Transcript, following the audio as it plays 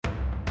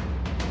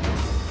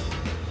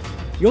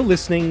You're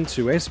listening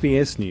to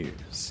SBS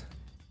News.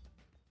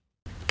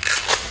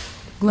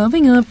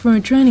 Gloving up for a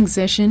training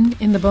session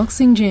in the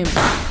boxing gym.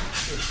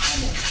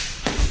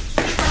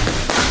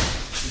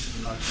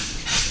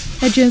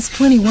 At just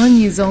 21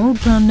 years old,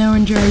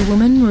 Narrandjeri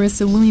woman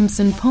Marissa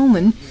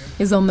Williamson-Polhman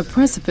is on the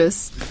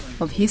precipice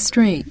of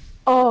history.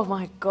 Oh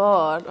my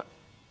God.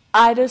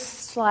 I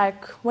just,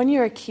 when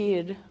you're a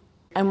kid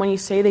and when you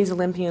see these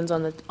Olympians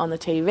on the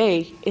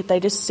TV,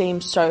 they just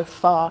seem so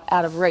far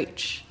out of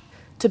reach.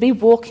 To be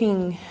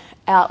walking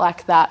out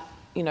like that,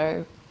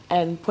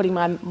 and putting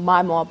my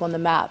mob on the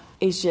map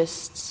is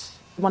just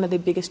one of the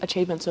biggest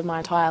achievements of my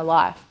entire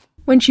life.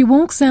 When she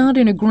walks out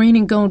in a green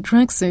and gold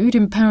tracksuit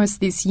in Paris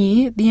this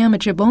year, the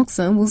amateur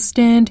boxer will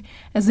stand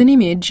as an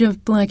image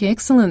of black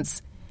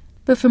excellence.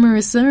 But for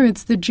Marissa,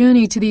 it's the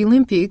journey to the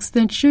Olympics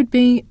that should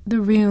be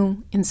the real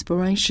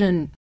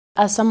inspiration.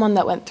 As someone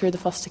that went through the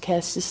foster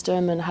care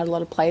system and had a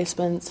lot of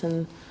placements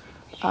and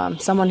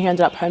someone who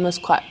ended up homeless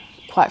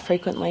quite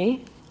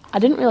frequently, I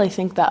didn't really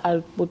think that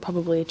I would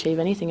probably achieve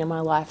anything in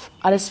my life.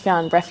 I just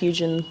found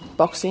refuge in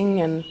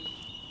boxing, and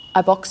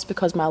I boxed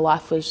because my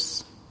life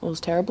was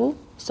terrible.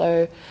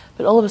 But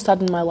all of a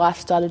sudden my life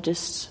started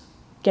just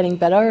getting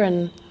better,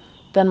 and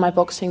then my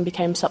boxing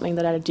became something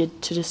that I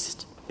did to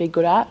just be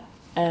good at,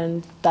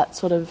 and that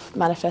sort of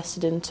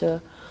manifested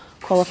into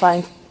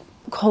qualifying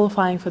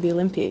for the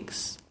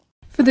Olympics.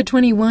 For the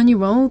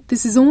 21-year-old,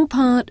 this is all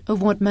part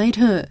of what made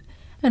her,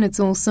 and it's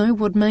also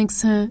what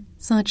makes her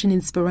such an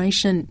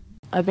inspiration.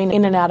 I've been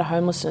in and out of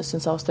homelessness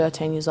since I was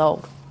 13 years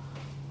old.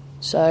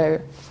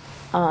 So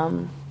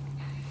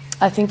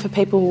I think for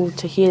people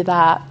to hear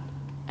that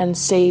and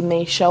see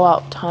me show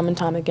up time and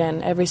time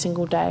again every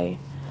single day,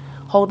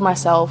 hold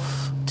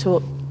myself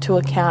to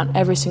account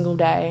every single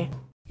day.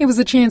 It was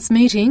a chance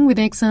meeting with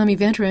ex-Army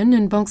veteran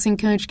and boxing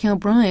coach Cal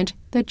Bryant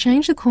that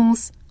changed the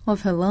course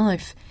of her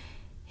life.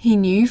 He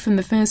knew from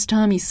the first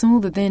time he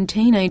saw the then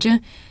teenager,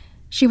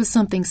 she was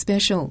something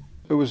special.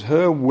 It was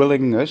her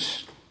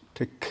willingness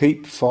to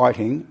keep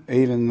fighting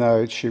even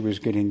though she was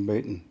getting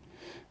beaten.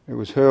 It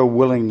was her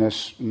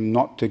willingness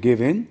not to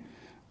give in.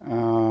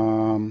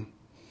 And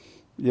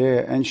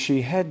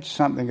she had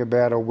something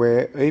about her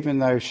where even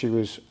though she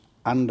was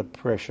under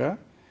pressure,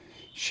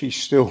 she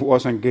still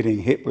wasn't getting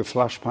hit with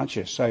flush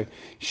punches. So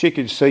she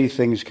could see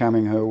things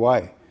coming her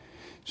way.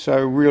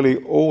 So really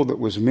all that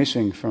was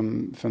missing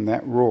from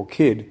that raw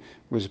kid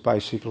was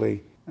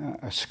basically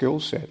a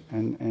skill set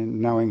and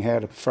knowing how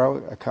to throw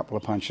a couple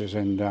of punches.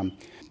 And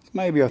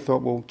maybe I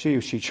thought, well, gee,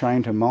 if she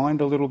trained her mind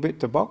a little bit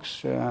to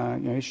box,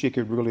 she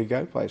could really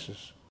go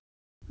places.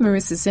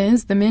 Marissa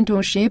says the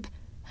mentorship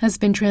has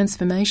been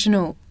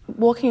transformational.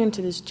 Walking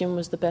into this gym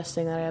was the best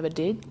thing that I ever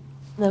did.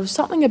 There was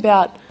something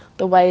about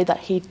the way that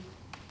he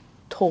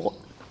taught.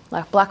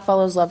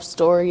 Blackfellas love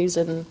stories,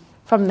 and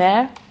from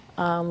there,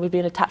 we've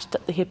been attached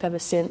at the hip ever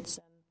since.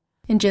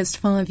 In just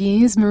 5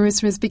 years,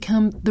 Marissa has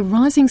become the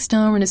rising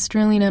star in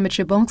Australian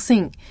amateur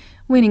boxing,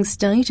 winning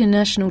state and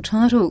national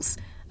titles,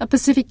 a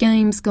Pacific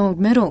Games gold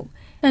medal,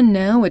 and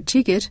now a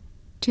ticket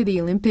to the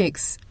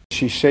Olympics.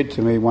 She said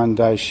to me one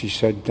day, she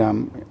said,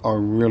 I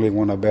really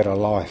want a better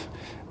life.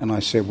 And I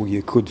said, well,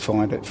 you could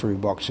find it through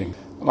boxing.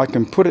 I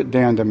can put it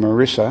down to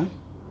Marissa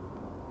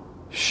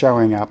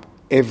showing up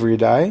every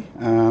day.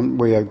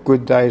 We have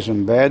good days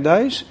and bad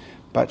days,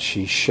 but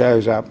she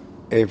shows up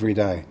every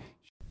day.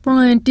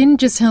 Bryant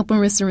didn't just help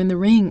Marissa in the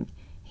ring.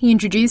 He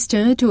introduced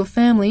her to a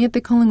family at the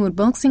Collingwood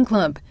Boxing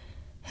Club,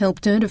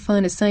 helped her to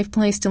find a safe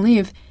place to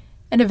live,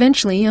 and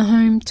eventually a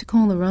home to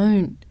call her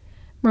own.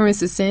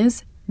 Marissa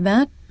says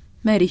that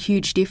made a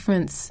huge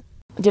difference.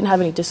 I didn't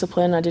have any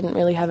discipline, I didn't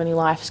really have any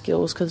life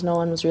skills because I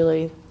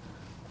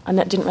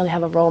didn't really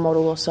have a role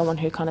model or someone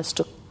who kind of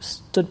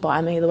stood by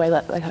me the way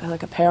that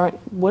like a parent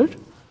would.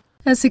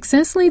 As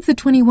success leads the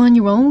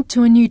 21-year-old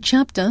to a new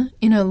chapter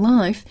in her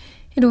life,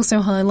 it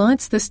also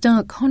highlights the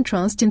stark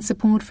contrast in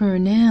support for her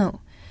now,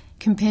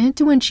 compared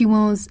to when she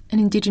was an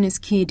Indigenous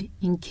kid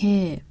in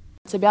care.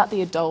 It's about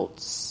the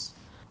adults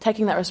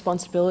taking that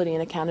responsibility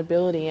and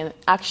accountability and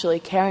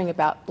actually caring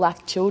about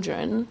black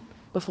children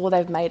before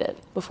they've made it,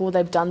 before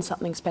they've done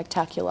something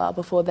spectacular,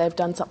 before they've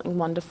done something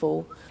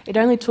wonderful. It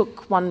only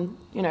took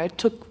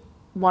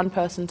one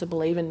person to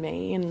believe in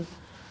me, and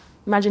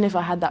imagine if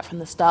I had that from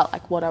the start,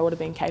 what I would have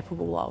been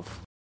capable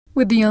of.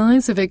 With the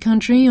eyes of her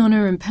country on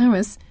her in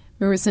Paris,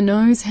 Marissa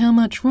knows how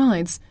much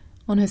rides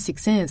on her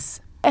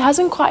success. It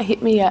hasn't quite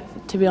hit me yet,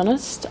 to be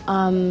honest,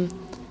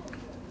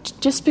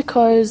 just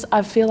because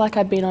I feel like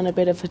I've been on a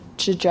bit of a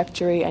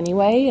trajectory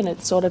anyway, and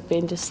it's sort of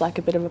been just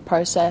a bit of a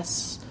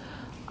process.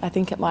 I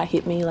think it might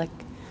hit me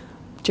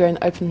during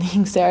the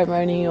opening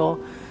ceremony or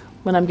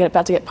when I'm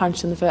about to get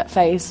punched in the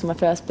face in my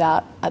first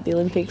bout at the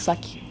Olympics. It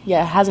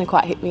hasn't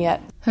quite hit me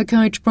yet. Her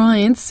coach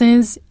Bryant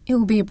says it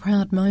will be a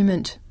proud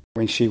moment.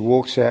 When she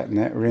walks out in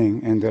that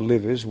ring and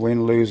delivers,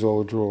 win, lose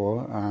or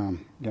draw,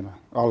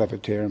 I'll have a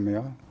tear in my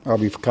eye. I'll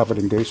be covered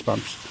in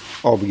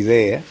goosebumps. I'll be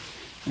there,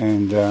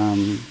 and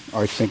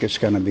I think it's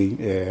going to be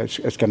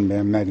it's going to be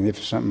a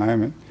magnificent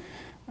moment.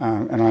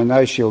 And I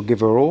know she'll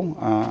give her all,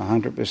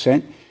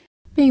 100%.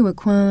 Biwa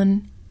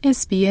Kwan,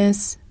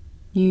 SBS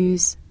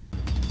News.